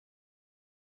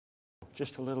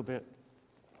just a little bit?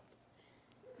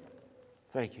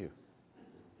 Thank you.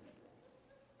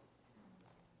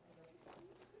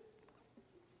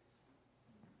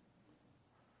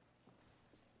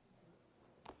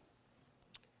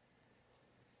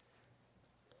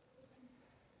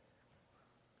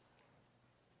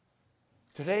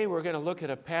 Today we're going to look at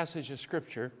a passage of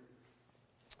Scripture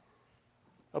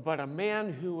about a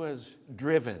man who was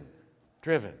driven.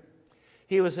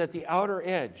 He was at the outer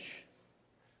edge,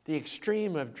 the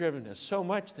extreme of drivenness, so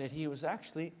much that he was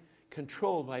actually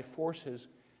controlled by forces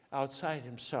outside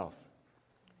himself.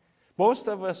 Most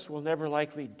of us will never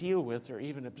likely deal with or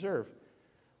even observe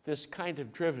this kind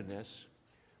of drivenness,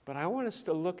 but I want us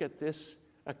to look at this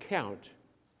account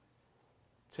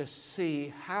to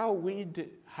see how we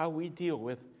deal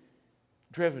with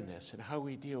drivenness and how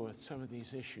we deal with some of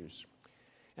these issues.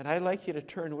 And I'd like you to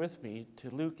turn with me to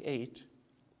Luke 8.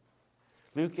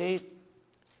 Luke 8,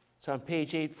 it's on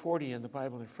page 840 in the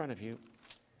Bible in front of you.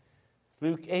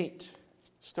 Luke 8,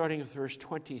 starting with verse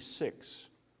 26.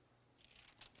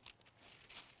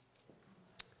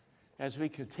 As we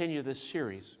continue this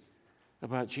series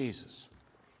about Jesus.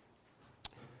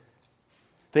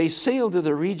 They sailed to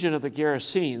the region of the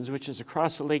Gerasenes, which is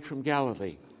across the lake from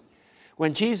Galilee.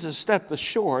 When Jesus stepped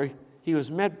ashore, he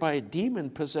was met by a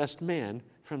demon-possessed man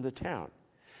from the town.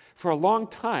 For a long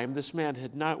time, this man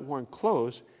had not worn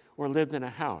clothes or lived in a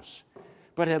house,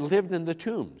 but had lived in the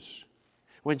tombs.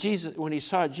 When he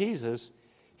saw Jesus,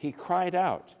 he cried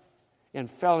out and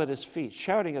fell at his feet,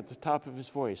 shouting at the top of his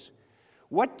voice,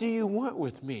 "What do you want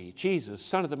with me, Jesus,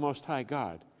 Son of the Most High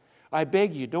God? I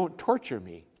beg you, don't torture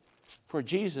me." For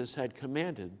Jesus had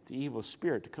commanded the evil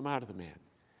spirit to come out of the man.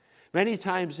 Many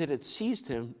times it had seized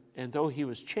him, and though he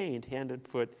was chained hand and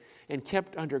foot and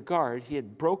kept under guard, he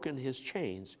had broken his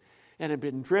chains and had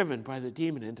been driven by the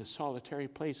demon into solitary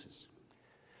places.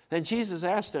 Then Jesus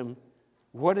asked him,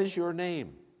 "What is your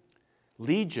name?"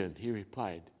 "Legion," he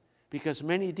replied, because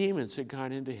many demons had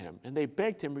gone into him, and they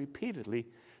begged him repeatedly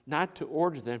not to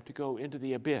order them to go into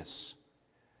the abyss.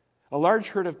 A large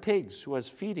herd of pigs was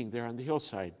feeding there on the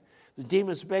hillside. The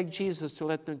demons begged Jesus to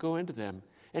let them go into them,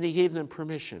 and he gave them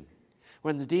permission.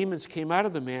 When the demons came out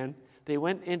of the man, they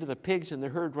went into the pigs, and the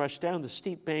herd rushed down the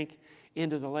steep bank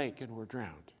into the lake and were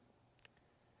drowned.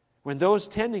 When those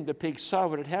tending the pigs saw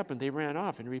what had happened, they ran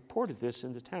off and reported this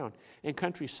in the town and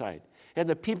countryside. And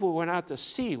the people went out to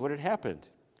see what had happened.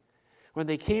 When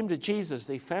they came to Jesus,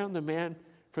 they found the man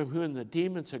from whom the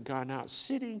demons had gone out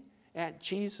sitting at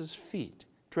Jesus' feet,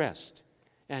 dressed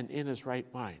and in his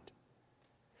right mind.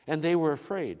 And they were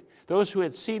afraid. Those who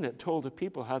had seen it told the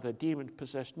people how the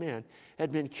demon-possessed man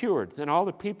had been cured. Then all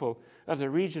the people of the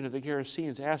region of the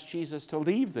Gerasenes asked Jesus to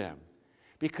leave them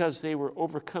because they were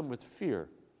overcome with fear.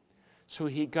 So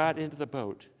he got into the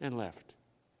boat and left.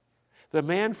 The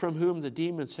man from whom the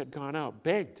demons had gone out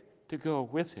begged to go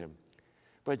with him,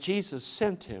 but Jesus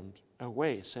sent him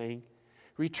away, saying,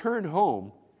 "Return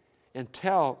home and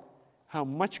tell how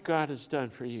much God has done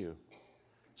for you."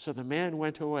 So the man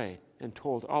went away and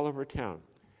told all over town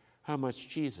how much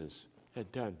Jesus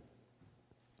had done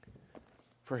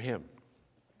for him.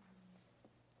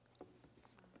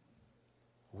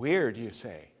 Weird, you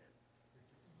say?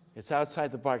 It's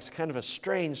outside the box, kind of a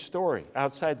strange story,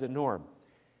 outside the norm.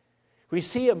 We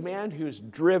see a man who's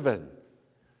driven.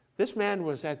 This man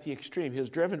was at the extreme. He was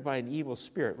driven by an evil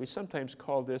spirit. We sometimes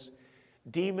call this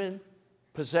demon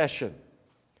possession.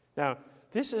 Now,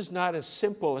 this is not as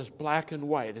simple as black and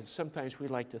white as sometimes we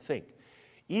like to think.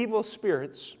 Evil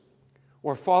spirits,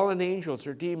 or fallen angels,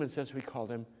 or demons as we call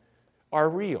them, are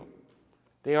real.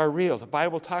 They are real. The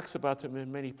Bible talks about them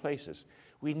in many places.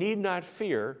 We need not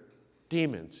fear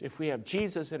demons if we have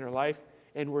Jesus in our life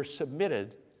and we're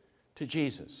submitted to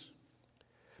Jesus.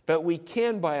 But we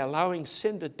can, by allowing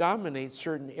sin to dominate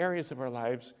certain areas of our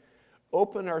lives,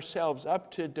 open ourselves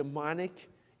up to demonic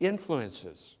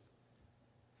influences.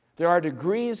 There are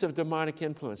degrees of demonic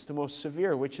influence, the most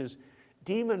severe, which is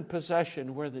demon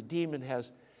possession, where the demon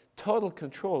has total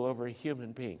control over a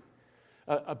human being.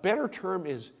 A better term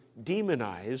is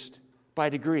demonized by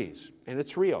degrees, and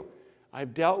it's real.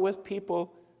 I've dealt with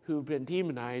people who've been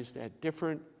demonized at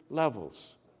different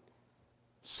levels,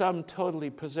 some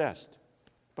totally possessed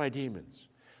by demons.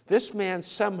 This man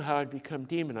somehow had become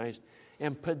demonized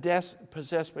and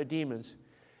possessed by demons,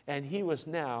 and he was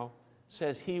now,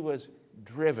 says he was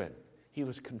driven. He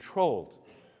was controlled,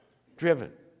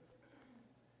 driven.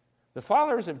 The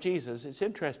followers of Jesus, it's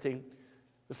interesting,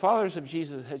 the followers of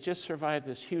Jesus had just survived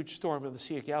this huge storm in the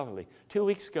Sea of Galilee. 2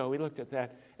 weeks ago, we looked at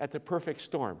that, at the perfect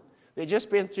storm. They'd just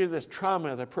been through this trauma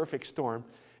of the perfect storm,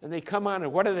 and they come on,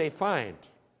 and what do they find?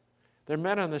 They're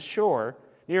met on the shore,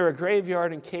 near a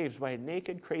graveyard and caves by a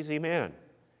naked, crazy man.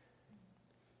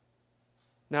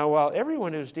 Now, while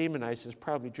everyone who's demonized is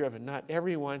probably driven, not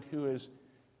everyone who is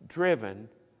driven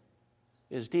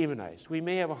is demonized. We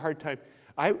may have a hard time.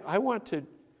 I want to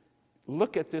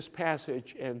look at this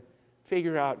passage and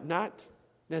figure out, not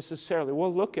necessarily,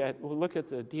 we'll look at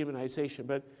the demonization,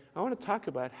 but I want to talk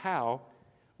about how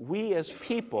we as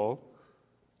people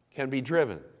can be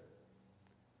driven.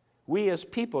 We as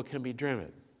people can be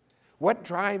driven. What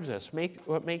drives us?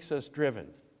 What makes us driven?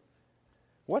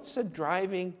 What's the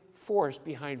driving force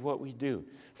behind what we do?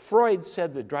 Freud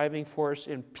said the driving force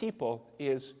in people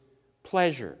is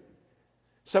pleasure.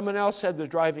 Someone else said the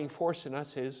driving force in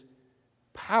us is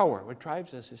power. What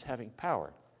drives us is having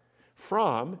power.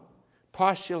 Fromm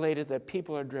postulated that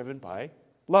people are driven by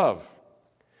love.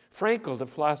 Frankl, the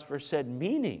philosopher, said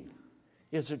meaning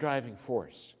is the driving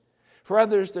force. For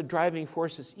others, the driving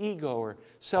force is ego or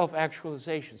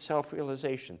self-actualization,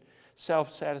 self-realization,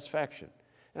 self-satisfaction.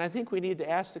 And I think we need to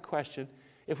ask the question,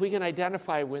 if we can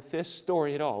identify with this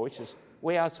story at all, which is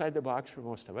way outside the box for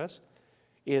most of us,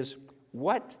 is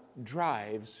what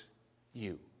drives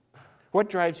you? What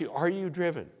drives you? Are you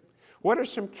driven? What are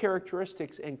some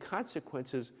characteristics and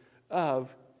consequences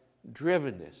of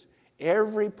drivenness?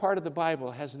 Every part of the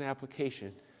Bible has an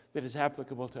application that is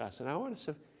applicable to us. And I want us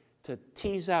to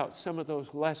tease out some of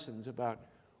those lessons about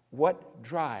what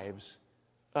drives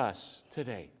us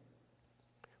today.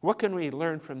 What can we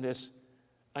learn from this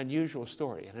unusual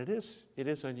story? And it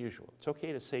is unusual. It's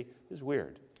okay to say, this is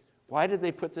weird. Why did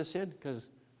they put this in? Because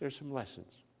there's some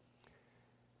lessons.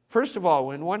 First of all,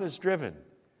 when one is driven,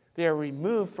 they are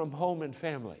removed from home and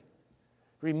family.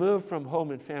 Removed from home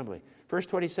and family. Verse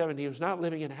 27, he was not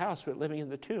living in a house, but living in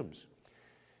the tombs.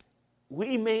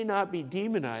 We may not be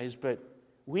demonized, but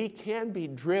we can be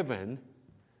driven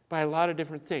by a lot of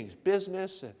different things.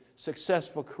 Business, a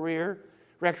successful career,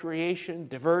 recreation,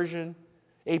 diversion,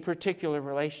 a particular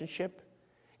relationship.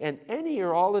 And any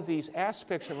or all of these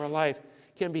aspects of our life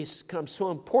can become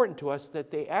so important to us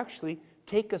that they actually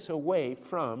take us away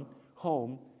from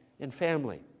home and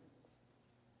family.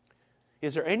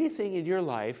 Is there anything in your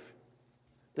life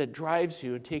that drives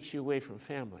you and takes you away from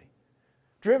family?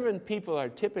 Driven people are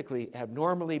typically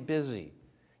abnormally busy,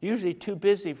 usually too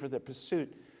busy for the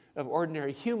pursuit of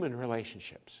ordinary human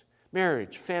relationships,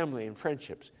 marriage, family, and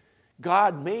friendships.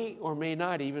 God may or may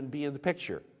not even be in the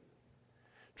picture.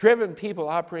 Driven people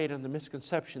operate on the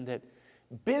misconception that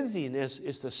busyness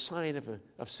is the sign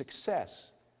of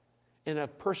success and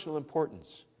of personal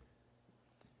importance.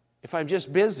 If I'm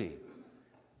just busy,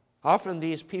 often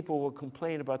these people will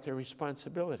complain about their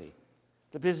responsibility.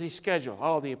 The busy schedule,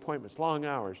 all the appointments, long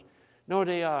hours, no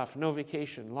day off, no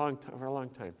vacation, for a long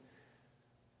time.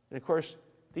 And of course,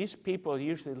 these people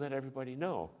usually let everybody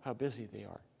know how busy they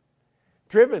are.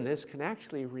 Drivenness can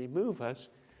actually remove us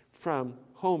from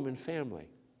home and family.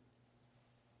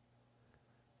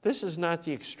 This is not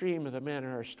the extreme of the man in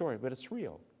our story, but it's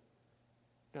real,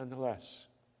 nonetheless.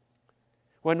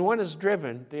 When one is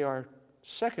driven, they are,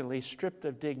 secondly, stripped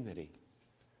of dignity.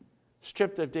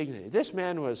 Stripped of dignity. This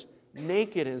man was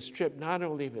naked and stripped not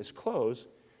only of his clothes,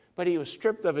 but he was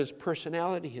stripped of his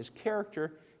personality, his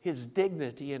character, his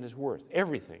dignity, and his worth,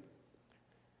 everything.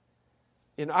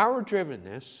 In our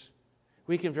drivenness,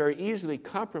 we can very easily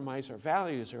compromise our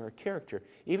values or our character,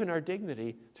 even our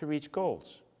dignity, to reach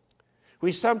goals.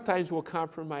 We sometimes will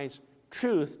compromise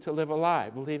truth to live a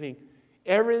lie, believing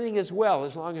everything is well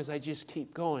as long as I just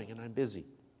keep going and I'm busy.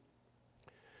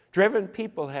 Driven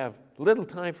people have little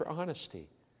time for honesty.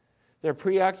 They're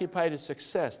preoccupied with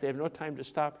success. They have no time to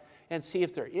stop and see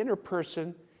if their inner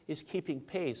person is keeping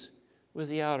pace with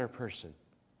the outer person.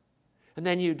 And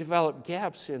then you develop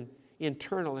gaps in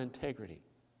internal integrity.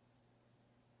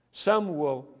 Some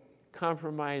will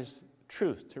compromise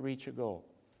truth to reach a goal.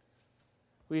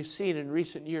 We've seen in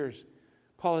recent years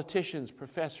politicians,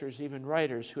 professors, even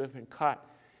writers who have been caught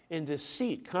in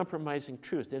deceit, compromising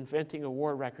truth, inventing a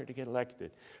war record to get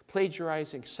elected,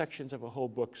 plagiarizing sections of a whole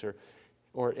book,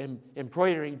 or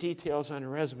embroidering details on a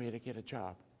resume to get a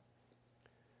job.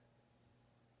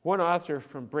 One author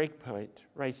from Breakpoint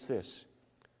writes this: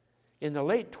 in the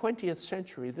late 20th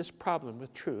century, this problem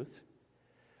with truth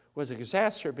was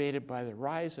exacerbated by the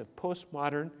rise of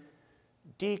postmodern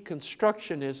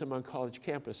deconstructionism on college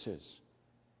campuses.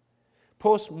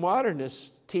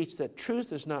 Postmodernists teach that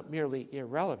truth is not merely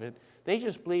irrelevant, they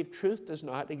just believe truth does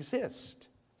not exist.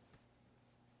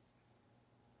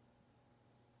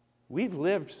 We've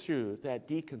lived through that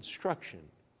deconstruction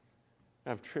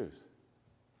of truth,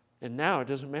 and now it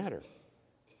doesn't matter.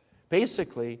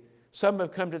 Basically, some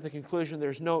have come to the conclusion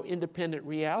there's no independent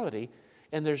reality,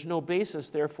 and there's no basis,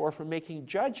 therefore, for making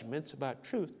judgments about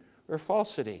truth or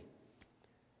falsity.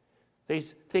 They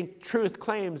think truth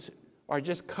claims are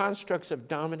just constructs of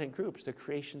dominant groups, the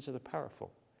creations of the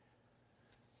powerful.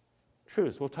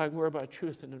 Truth, we'll talk more about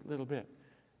truth in a little bit.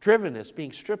 Drivenness,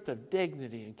 being stripped of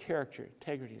dignity and character,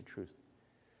 integrity and truth.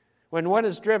 When one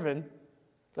is driven,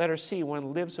 letter C,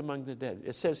 one lives among the dead.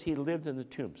 It says he lived in the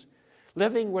tombs.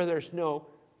 Living where there's no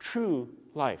true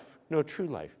life, no true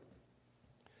life.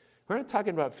 We're not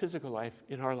talking about physical life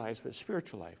in our lives, but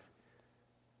spiritual life.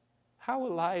 How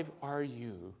alive are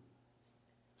you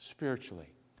spiritually?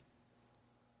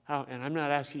 And I'm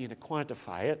not asking you to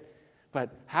quantify it,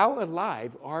 but how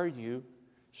alive are you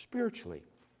spiritually?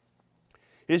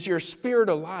 Is your spirit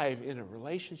alive in a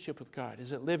relationship with God?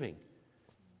 Is it living?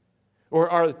 Or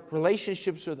are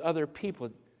relationships with other people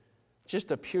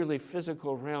just a purely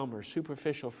physical realm or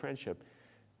superficial friendship?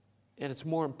 And it's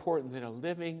more important than a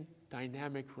living,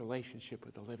 dynamic relationship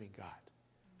with the living God.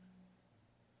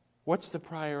 What's the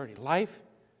priority? Life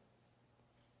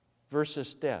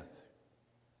versus death.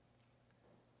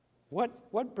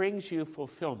 What brings you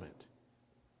fulfillment?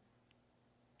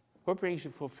 What brings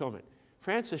you fulfillment?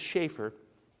 Francis Schaeffer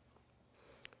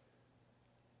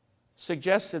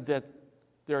suggested that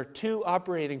there are two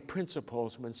operating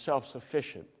principles when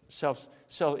self-sufficient,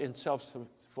 in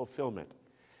self-fulfillment.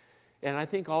 And I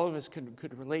think all of us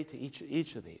could relate to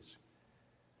each of these.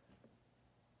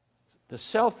 The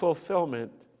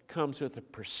self-fulfillment comes with the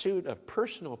pursuit of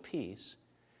personal peace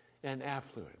and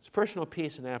affluence. Personal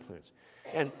peace and affluence.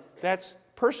 And that's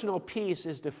personal peace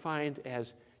is defined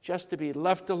as just to be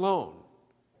left alone,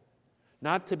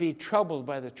 not to be troubled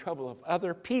by the trouble of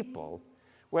other people,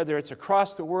 whether it's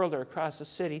across the world or across the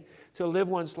city, to live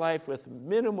one's life with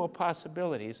minimal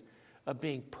possibilities of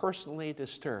being personally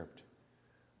disturbed.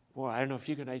 Boy, I don't know if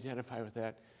you can identify with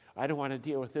that. I don't want to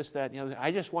deal with this, that, and the other.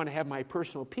 I just want to have my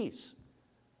personal peace.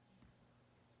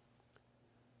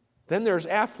 Then there's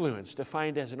affluence,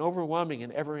 defined as an overwhelming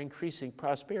and ever-increasing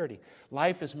prosperity.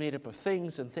 Life is made up of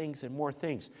things and more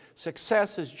things.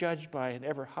 Success is judged by an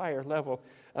ever higher level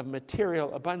of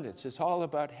material abundance. It's all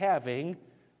about having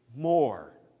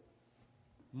more.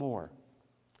 More.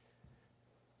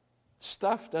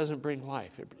 Stuff doesn't bring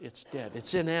life. It's dead.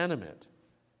 It's inanimate.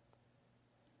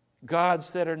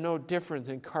 Gods that are no different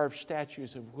than carved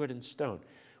statues of wood and stone.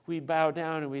 We bow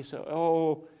down and we say,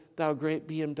 "Oh, thou great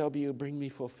BMW, bring me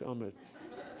fulfillment.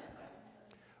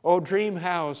 Oh, dream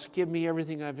house, give me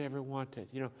everything I've ever wanted."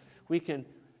 We can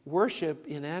worship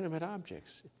inanimate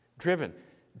objects. Driven,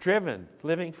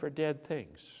 living for dead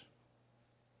things.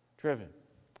 Driven,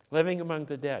 living among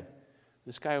the dead.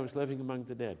 This guy was living among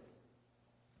the dead.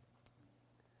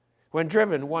 When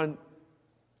driven, one,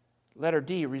 letter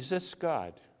D, resists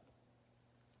God.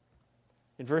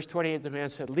 In verse 28, the man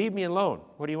said, "Leave me alone.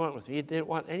 What do you want with me?" He didn't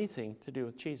want anything to do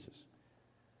with Jesus.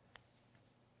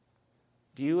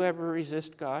 Do you ever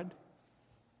resist God?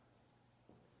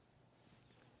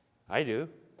 I do.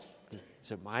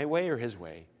 Is it my way or his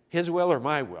way? His will or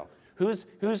my will?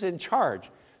 Who's in charge?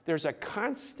 There's a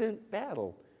constant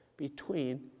battle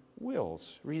between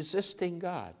wills, resisting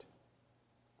God.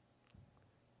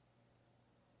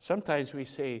 Sometimes we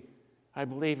say, "I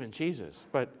believe in Jesus,"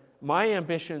 but my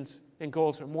ambitions and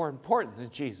goals are more important than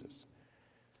Jesus.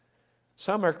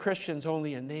 Some are Christians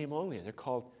only in name only. They're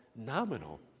called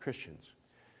nominal Christians.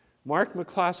 Mark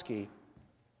McCloskey,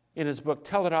 in his book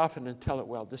Tell It Often and Tell It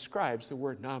Well, describes the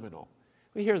word nominal.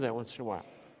 We hear that once in a while.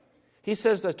 He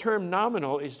says the term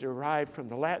nominal is derived from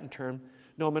the Latin term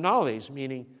nominales,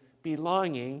 meaning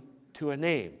belonging to a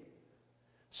name.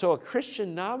 So a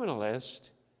Christian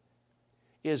nominalist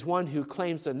is one who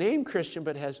claims the name Christian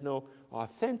but has no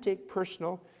authentic,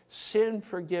 personal,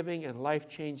 sin-forgiving, and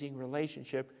life-changing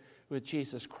relationship with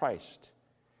Jesus Christ.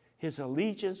 His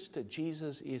allegiance to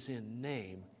Jesus is in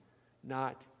name,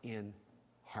 not in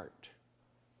heart.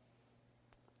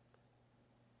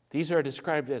 These are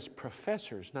described as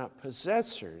professors, not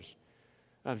possessors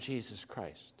of Jesus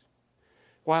Christ.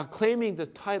 While claiming the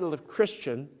title of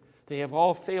Christian, they have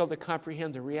all failed to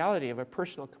comprehend the reality of a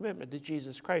personal commitment to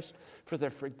Jesus Christ for the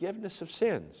forgiveness of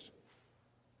sins.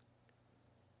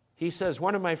 He says,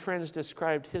 one of my friends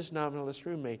described his nominalist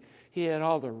roommate. He had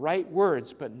all the right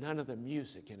words, but none of the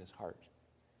music in his heart.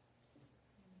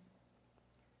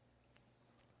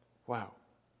 Wow.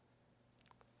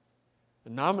 The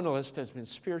nominalist has been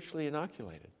spiritually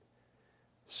inoculated,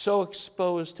 so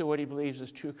exposed to what he believes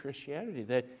is true Christianity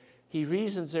that he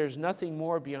reasons there's nothing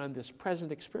more beyond this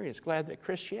present experience. Glad that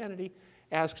Christianity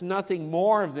asks nothing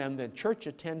more of them than church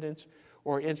attendance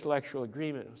or intellectual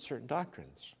agreement with certain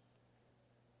doctrines.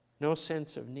 No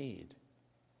sense of need.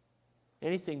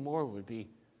 Anything more would be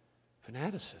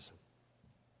fanaticism.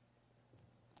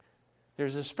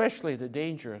 There's especially the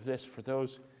danger of this for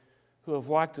those who have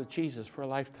walked with Jesus for a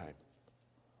lifetime.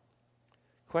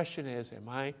 Question is, am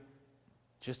I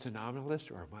just a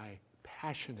nominalist, or am I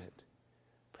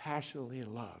passionately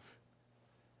in love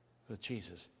with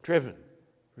Jesus? Driven,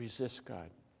 resists God.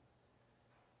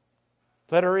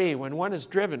 Letter E, when one is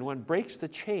driven, one breaks the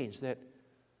chains that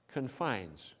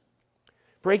confines.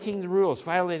 Breaking the rules,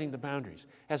 violating the boundaries.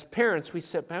 As parents, we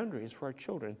set boundaries for our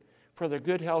children, for their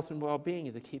good health and well-being,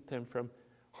 and to keep them from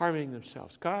harming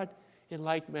themselves. God, in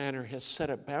like manner, has set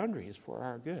up boundaries for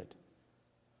our good.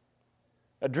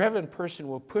 A driven person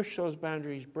will push those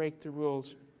boundaries, break the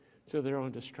rules to their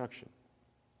own destruction.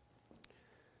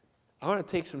 I want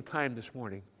to take some time this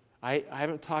morning. I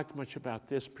haven't talked much about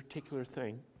this particular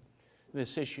thing.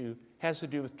 This issue has to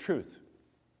do with truth.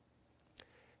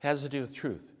 Has to do with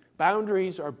truth.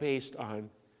 Boundaries are based on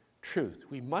truth.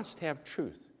 We must have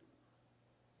truth.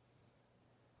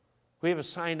 We have a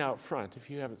sign out front,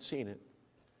 if you haven't seen it.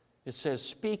 It says,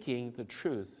 speaking the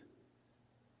truth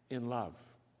in love.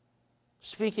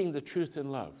 Speaking the truth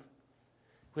in love.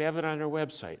 We have it on our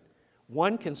website.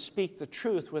 One can speak the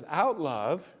truth without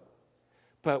love,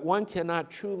 but one cannot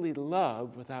truly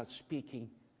love without speaking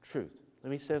truth. Let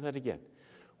me say that again.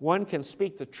 One can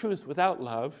speak the truth without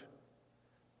love,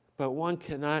 but one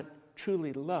cannot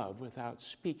truly love without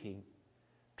speaking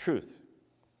truth.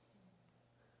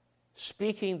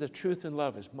 Speaking the truth in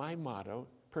love is my motto,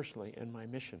 personally, and my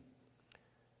mission.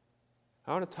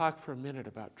 I want to talk for a minute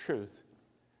about truth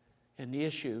and the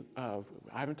issue of,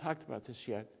 I haven't talked about this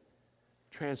yet,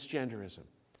 transgenderism.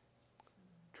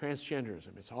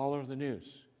 Transgenderism. It's all over the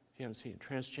news. If you haven't seen it,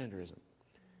 transgenderism.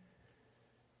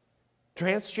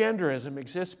 Transgenderism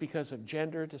exists because of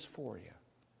gender dysphoria.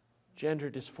 Gender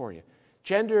dysphoria.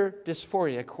 Gender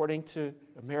dysphoria, according to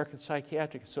American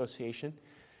Psychiatric Association,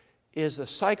 is the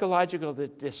psychological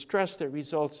distress that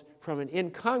results from an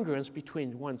incongruence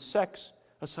between one's sex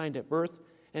assigned at birth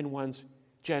and one's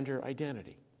gender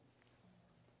identity.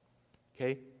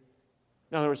 Okay?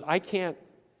 In other words, I can't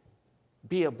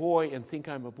be a boy and think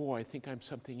I'm a boy, think I'm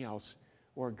something else,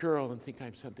 or a girl and think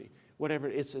I'm something. Whatever,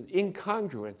 it's an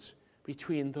incongruence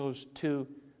between those two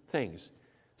things.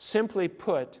 Simply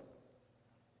put,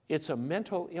 it's a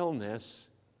mental illness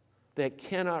that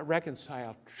cannot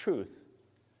reconcile truth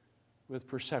with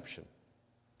perception.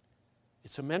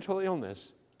 It's a mental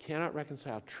illness, cannot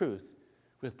reconcile truth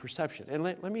with perception. And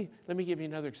let me give you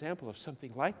another example of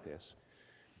something like this.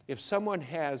 If someone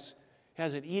has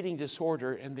an eating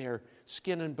disorder and they're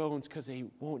skin and bones because they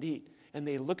won't eat, and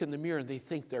they look in the mirror and they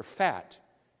think they're fat,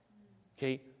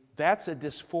 okay, that's a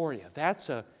dysphoria. That's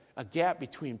a gap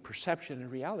between perception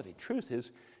and reality.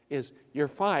 Truth is you're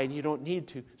fine. You don't need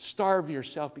to starve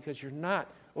yourself because you're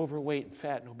not overweight and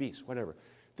fat and obese, whatever.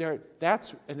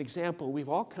 That's an example we've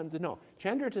all come to know.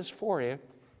 Gender dysphoria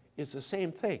is the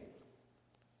same thing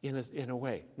in a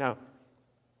way. Now,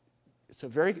 it's a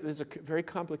very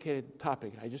complicated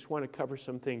topic. I just want to cover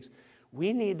some things.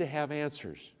 We need to have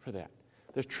answers for that.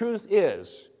 The truth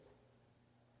is,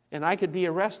 and I could be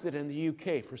arrested in the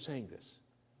UK for saying this,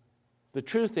 the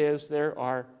truth is there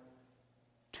are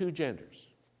two genders.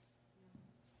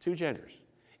 Two genders.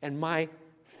 And my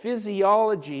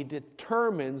physiology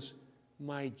determines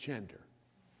my gender.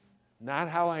 Not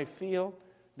how I feel,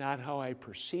 not how I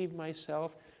perceive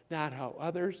myself, not how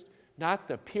others, not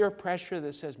the peer pressure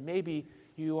that says maybe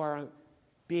you are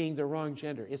being the wrong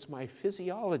gender. It's my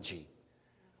physiology,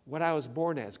 what I was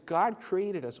born as. God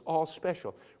created us all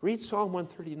special. Read Psalm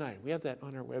 139. We have that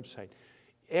on our website.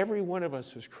 Every one of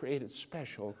us was created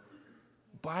special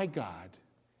by God,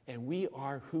 and we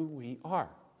are who we are.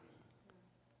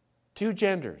 Two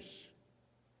genders.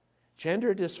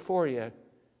 Gender dysphoria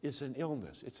is an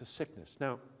illness. It's a sickness.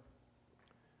 Now,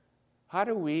 how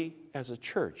do we as a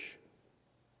church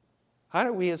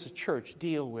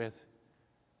deal with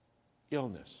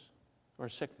illness or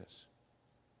sickness?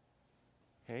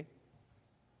 Okay?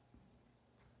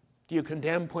 Do you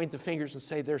condemn, point the fingers, and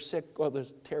say they're sick? Oh,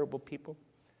 those terrible people.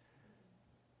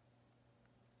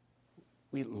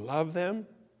 We love them.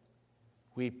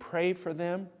 We pray for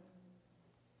them.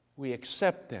 We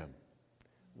accept them.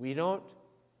 We don't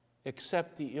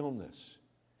accept the illness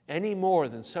any more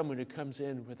than someone who comes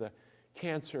in with a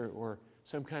cancer or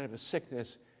some kind of a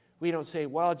sickness. We don't say,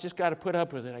 well, just got to put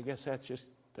up with it. I guess that's just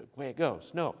the way it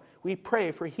goes. No, we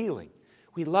pray for healing.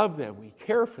 We love them. We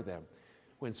care for them.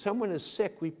 When someone is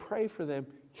sick, we pray for them,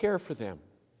 care for them.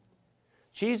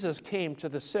 Jesus came to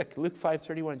the sick. Luke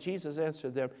 5:31, Jesus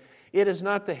answered them, "It is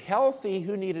not the healthy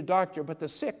who need a doctor, but the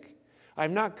sick. I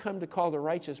am not come to call the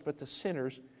righteous, but the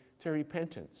sinners to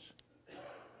repentance."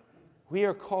 We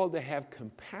are called to have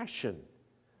compassion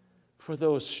for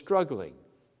those struggling.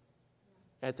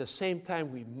 At the same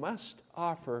time, we must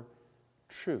offer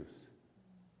truth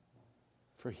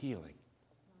for healing.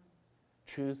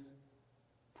 Truth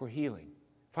for healing.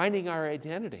 Finding our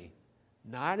identity,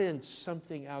 not in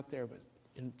something out there, but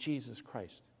in Jesus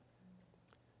Christ.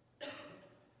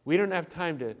 We don't have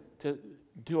time to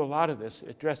do a lot of this,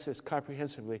 address this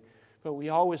comprehensively, but we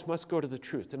always must go to the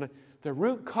truth. And the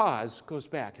root cause goes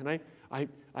back, and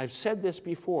I've said this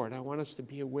before, and I want us to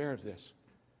be aware of this.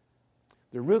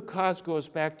 The root cause goes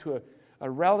back to a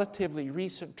relatively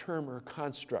recent term or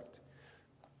construct.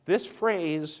 This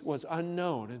phrase was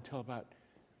unknown until about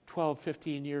 12,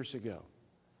 15 years ago.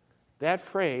 That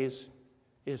phrase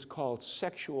is called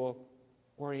sexual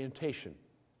orientation.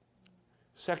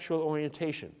 Sexual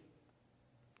orientation.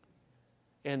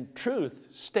 And truth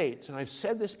states, and I've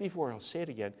said this before, I'll say it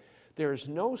again, there is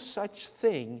no such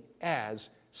thing as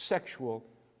sexual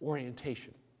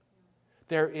orientation.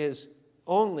 There is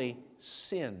only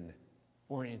sin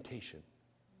orientation.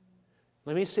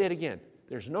 Let me say it again.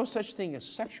 There's no such thing as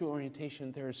sexual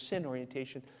orientation, there is sin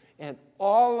orientation, and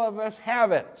all of us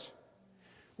have it.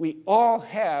 We all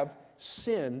have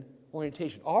sin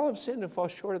orientation. All have sinned and fall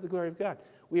short of the glory of God.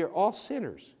 We are all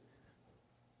sinners.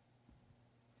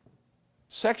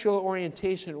 Sexual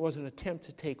orientation was an attempt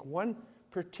to take one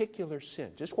particular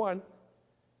sin, just one,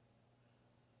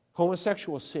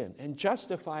 homosexual sin, and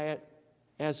justify it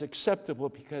as acceptable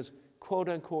because, quote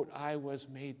unquote, I was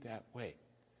made that way.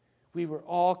 We were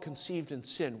all conceived in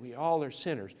sin. We all are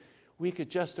sinners. We could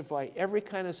justify every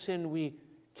kind of sin we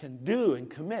can do and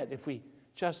commit if we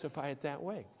justify it that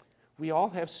way. We all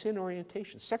have sin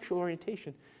orientation. Sexual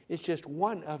orientation is just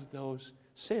one of those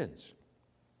sins.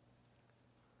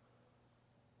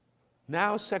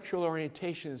 Now sexual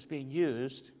orientation is being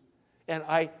used, and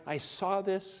I saw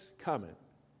this coming.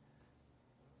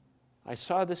 I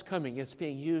saw this coming. It's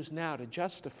being used now to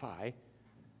justify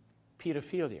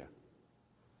pedophilia.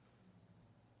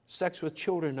 Sex with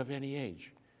children of any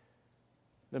age.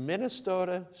 The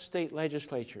Minnesota State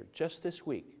Legislature, just this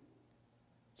week,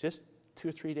 just 2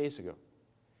 or 3 days ago,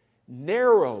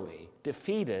 narrowly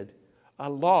defeated a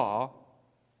law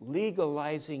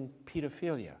legalizing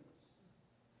pedophilia.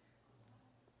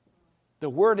 The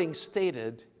wording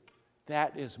stated,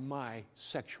 that is my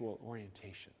sexual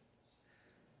orientation.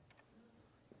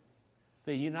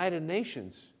 The United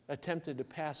Nations attempted to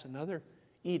pass another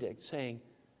edict saying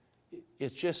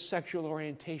it's just sexual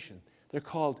orientation. They're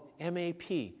called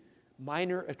MAP,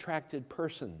 Minor Attracted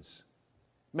Persons,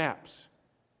 MAPs.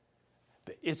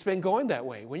 It's been going that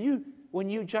way. When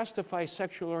you justify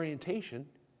sexual orientation,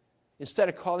 instead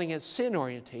of calling it sin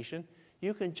orientation,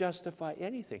 you can justify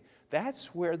anything.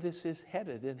 That's where this is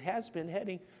headed and has been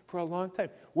heading for a long time.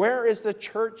 Where is the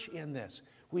church in this?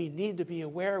 We need to be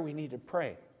aware. We need to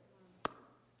pray.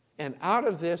 And out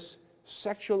of this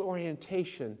sexual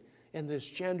orientation and this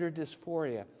gender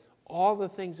dysphoria, all the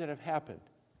things that have happened,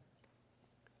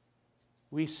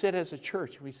 we sit as a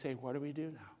church and we say, what do we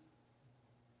do now?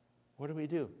 What do we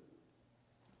do?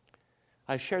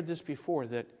 I've shared this before,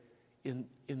 that in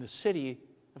the city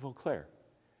of Eau Claire,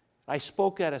 I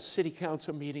spoke at a city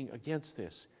council meeting against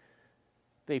this.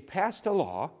 They passed a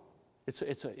law,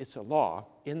 it's a law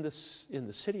in the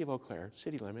city of Eau Claire,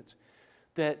 city limits,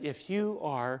 that if you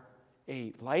are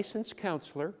a licensed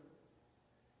counselor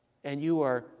and you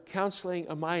are counseling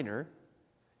a minor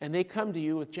and they come to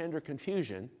you with gender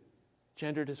confusion,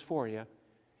 gender dysphoria,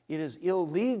 it is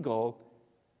illegal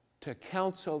to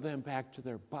counsel them back to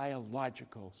their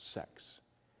biological sex.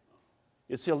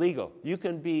 It's illegal. You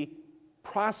can be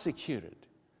prosecuted.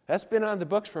 That's been on the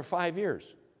books for 5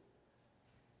 years.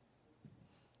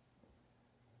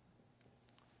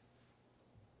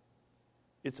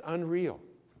 It's unreal.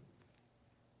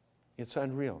 It's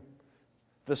unreal.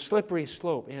 The slippery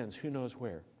slope ends who knows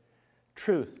where.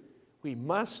 Truth. We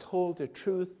must hold to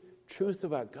truth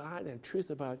about God and truth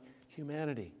about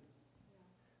humanity.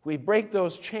 We break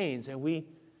those chains and we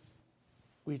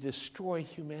destroy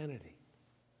humanity.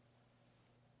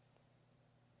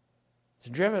 The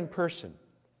driven person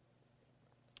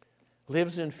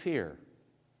lives in fear.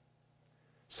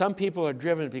 Some people are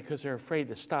driven because they're afraid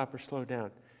to stop or slow down.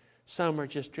 Some are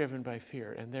just driven by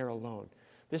fear, and they're alone.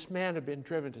 This man had been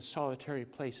driven to solitary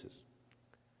places.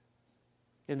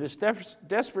 In this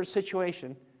desperate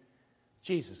situation,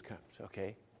 Jesus comes,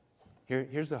 okay?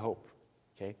 Here's the hope,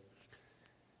 okay?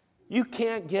 You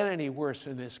can't get any worse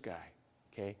than this guy,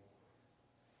 okay?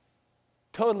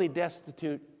 Totally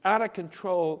destitute, out of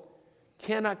control,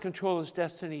 cannot control his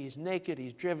destiny. He's naked,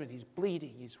 he's driven, he's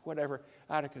bleeding, he's whatever,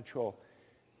 out of control.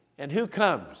 And who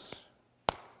comes?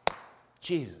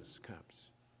 Jesus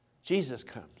comes. Jesus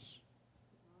comes.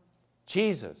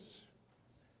 Jesus.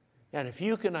 And if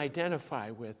you can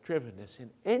identify with drivenness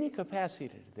in any capacity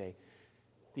today,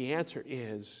 the answer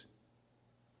is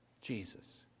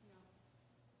Jesus.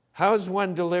 How is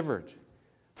one delivered?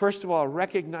 First of all,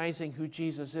 recognizing who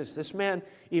Jesus is. This man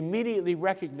immediately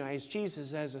recognized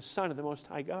Jesus as a son of the Most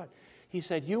High God. He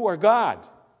said, "You are God."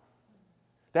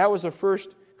 That was the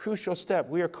first crucial step.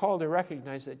 We are called to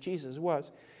recognize that Jesus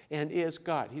was and is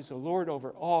God. He's the Lord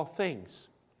over all things.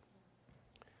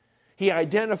 He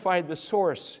identified the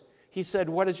source. He said,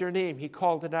 "What is your name?" He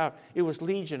called it out. It was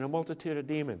legion, a multitude of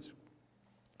demons.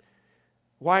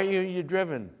 Why are you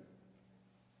driven?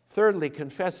 Thirdly,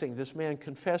 confessing. This man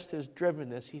confessed his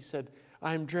drivenness. He said,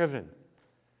 "I'm driven.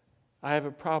 I have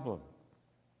a problem."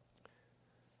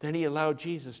 Then he allowed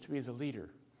Jesus to be the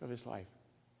leader of his life,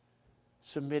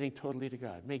 submitting totally to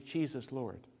God. Make Jesus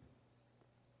Lord.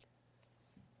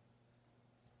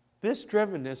 This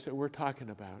drivenness that we're talking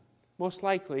about most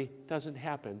likely doesn't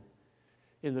happen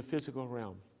in the physical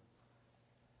realm.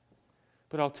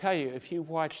 But I'll tell you, if you've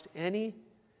watched any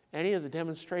of the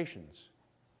demonstrations,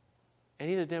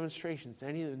 any of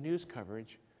the news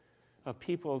coverage of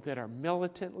people that are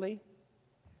militantly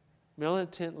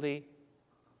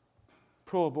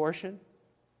pro-abortion,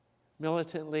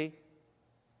 militantly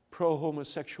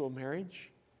pro-homosexual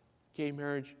marriage, gay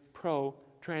marriage,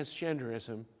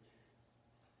 pro-transgenderism,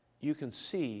 you can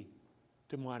see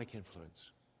demonic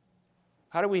influence.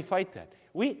 How do we fight that?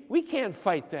 We can't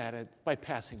fight that by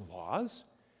passing laws.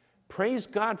 Praise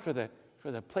God for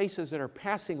the places that are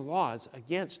passing laws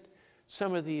against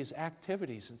some of these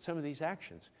activities and some of these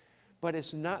actions. But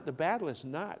the battle is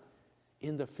not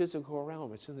in the physical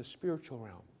realm, it's in the spiritual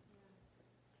realm.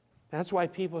 That's why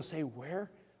people say, where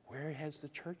has the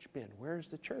church been? Where is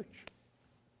the church?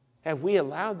 Have we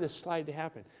allowed this slide to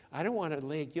happen? I don't want to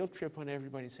lay a guilt trip on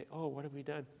everybody and say, "Oh, what have we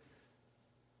done?"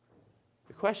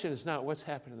 The question is not what's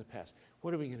happened in the past.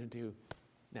 What are we going to do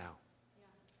now?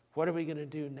 What are we going to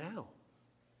do now?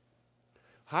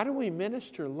 How do we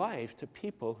minister life to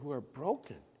people who are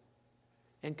broken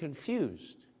and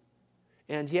confused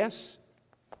and, yes,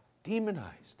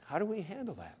 demonized? How do we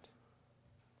handle that?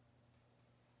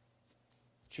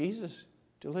 Jesus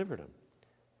delivered him.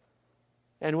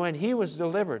 And when he was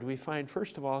delivered, we find,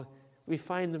 first of all,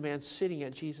 the man sitting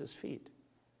at Jesus' feet,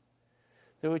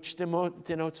 which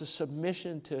denotes a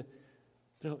submission to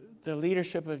the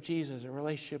leadership of Jesus, a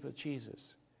relationship with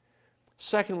Jesus.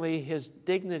 Secondly, his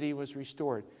dignity was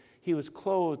restored. He was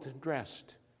clothed and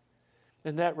dressed.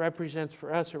 And that represents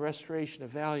for us a restoration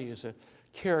of values, a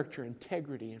character,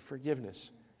 integrity, and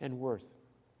forgiveness and worth.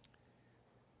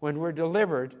 When we're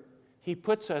delivered, he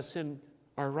puts us in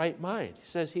our right mind. He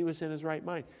says he was in his right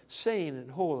mind, sane and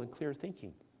whole and clear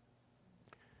thinking.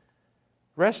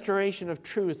 Restoration of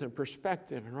truth and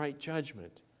perspective and right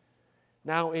judgment.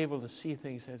 Now able to see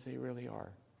things as they really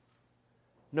are.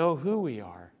 Know who we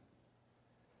are.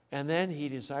 And then he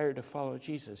desired to follow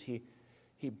Jesus. He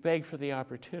begged for the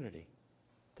opportunity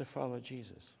to follow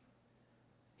Jesus.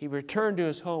 He returned to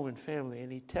his home and family,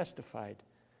 and he testified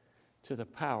to the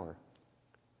power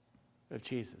of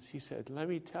Jesus. He said, "Let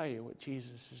me tell you what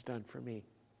Jesus has done for me.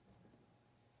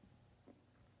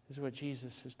 This is what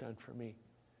Jesus has done for me."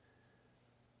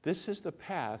 This is the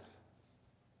path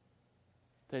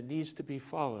that needs to be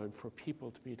followed for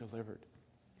people to be delivered.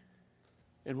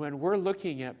 And when we're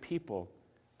looking at people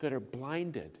that are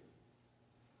blinded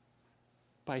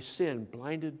by sin,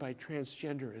 blinded by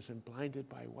transgenderism, blinded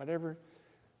by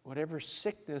whatever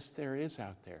sickness there is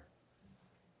out there,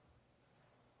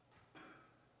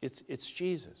 it's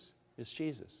Jesus. It's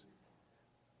Jesus.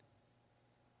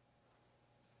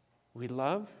 We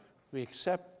love, we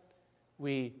accept,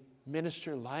 we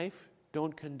minister life,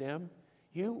 don't condemn.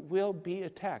 You will be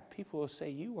attacked. People will say,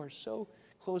 "You are so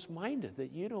close-minded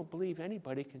that you don't believe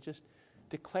anybody can just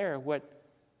declare what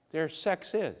their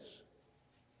sex is."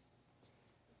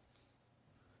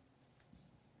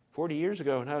 40 years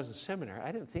ago when I was in seminary,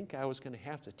 I didn't think I was going to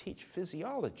have to teach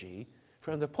physiology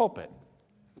from the pulpit.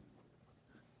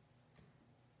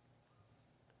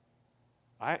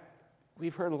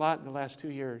 We've heard a lot in the last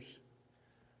 2 years.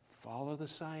 Follow the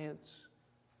science.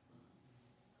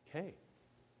 Okay.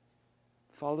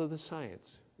 Follow the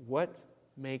science. What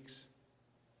makes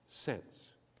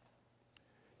sense?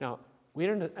 Now, we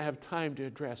don't have time to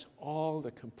address all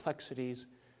the complexities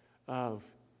of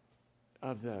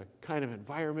the kind of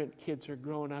environment kids are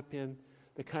growing up in,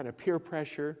 the kind of peer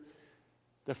pressure,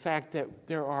 the fact that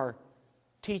there are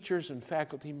teachers and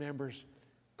faculty members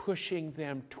pushing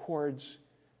them towards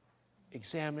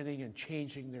examining and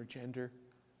changing their gender.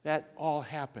 That all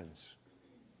happens.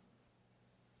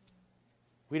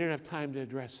 We don't have time to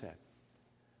address that.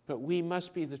 But we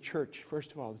must be the church,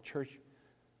 first of all, the church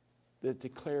that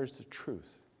declares the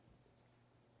truth.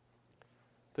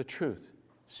 The truth.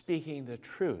 Speaking the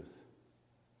truth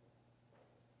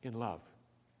in love.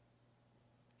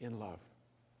 In love.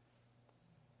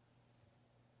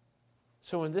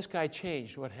 So when this guy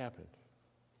changed, what happened?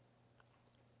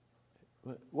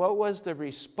 What was the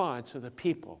response of the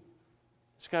people?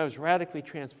 This guy was radically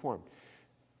transformed.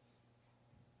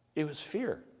 It was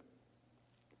fear.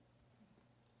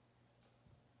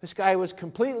 This guy was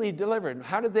completely delivered.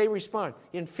 How did they respond?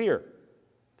 In fear.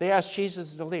 They asked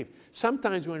Jesus to leave.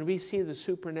 Sometimes when we see the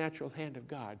supernatural hand of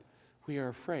God, we are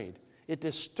afraid. It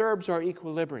disturbs our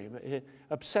equilibrium. It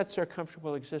upsets our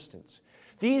comfortable existence.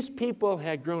 These people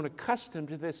had grown accustomed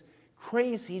to this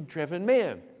crazy, driven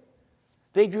man.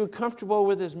 They grew comfortable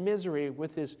with his misery,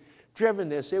 with his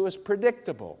drivenness. It was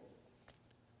predictable.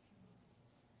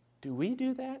 Do we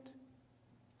do that?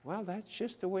 Well, that's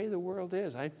just the way the world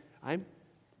is. I'm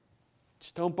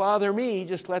just don't bother me,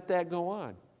 just let that go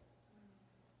on.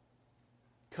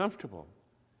 Comfortable.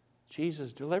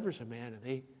 Jesus delivers a man and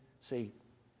they say,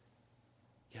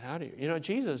 get out of here. You know,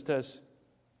 Jesus does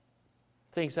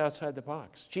things outside the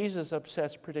box. Jesus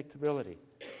upsets predictability.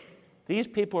 These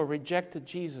people rejected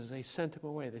Jesus. They sent him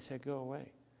away. They said, go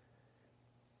away.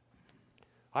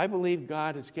 I believe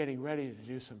God is getting ready to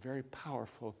do some very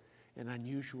powerful and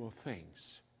unusual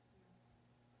things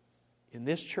in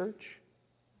this church,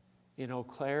 in Eau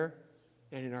Claire,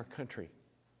 and in our country.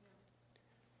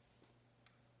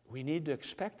 We need to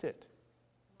expect it.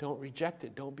 Don't reject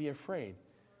it. Don't be afraid.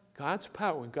 God's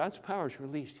power, when God's power is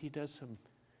released, he does some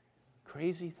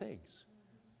crazy things.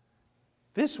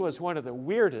 This was one of the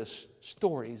weirdest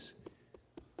stories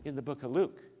in the book of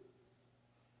Luke.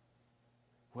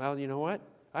 Well, you know what?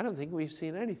 I don't think we've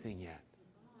seen anything yet.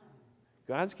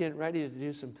 God's getting ready to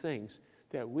do some things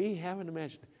that we haven't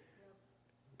imagined,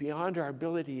 beyond our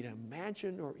ability to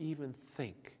imagine or even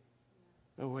think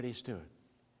of what he's doing.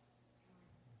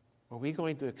 Are we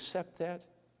going to accept that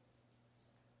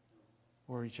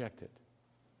or reject it?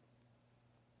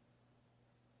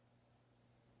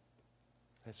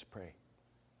 Let's pray.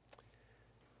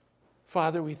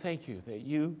 Father, we thank you that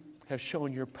you have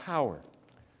shown your power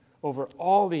over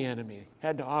all the enemy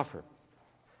had to offer.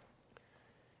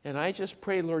 And I just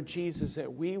pray, Lord Jesus,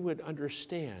 that we would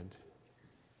understand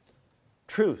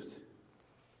truth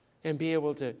and be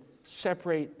able to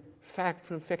separate fact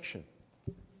from fiction.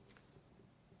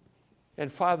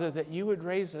 And Father, that you would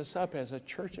raise us up as a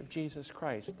church of Jesus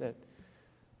Christ that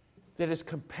is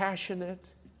compassionate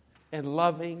and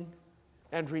loving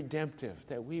and redemptive,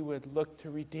 that we would look to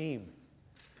redeem,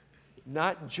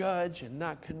 not judge and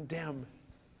not condemn,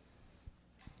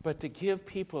 but to give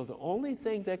people the only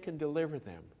thing that can deliver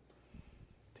them,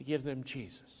 to give them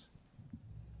Jesus.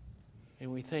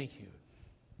 And we thank you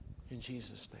in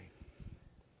Jesus' name.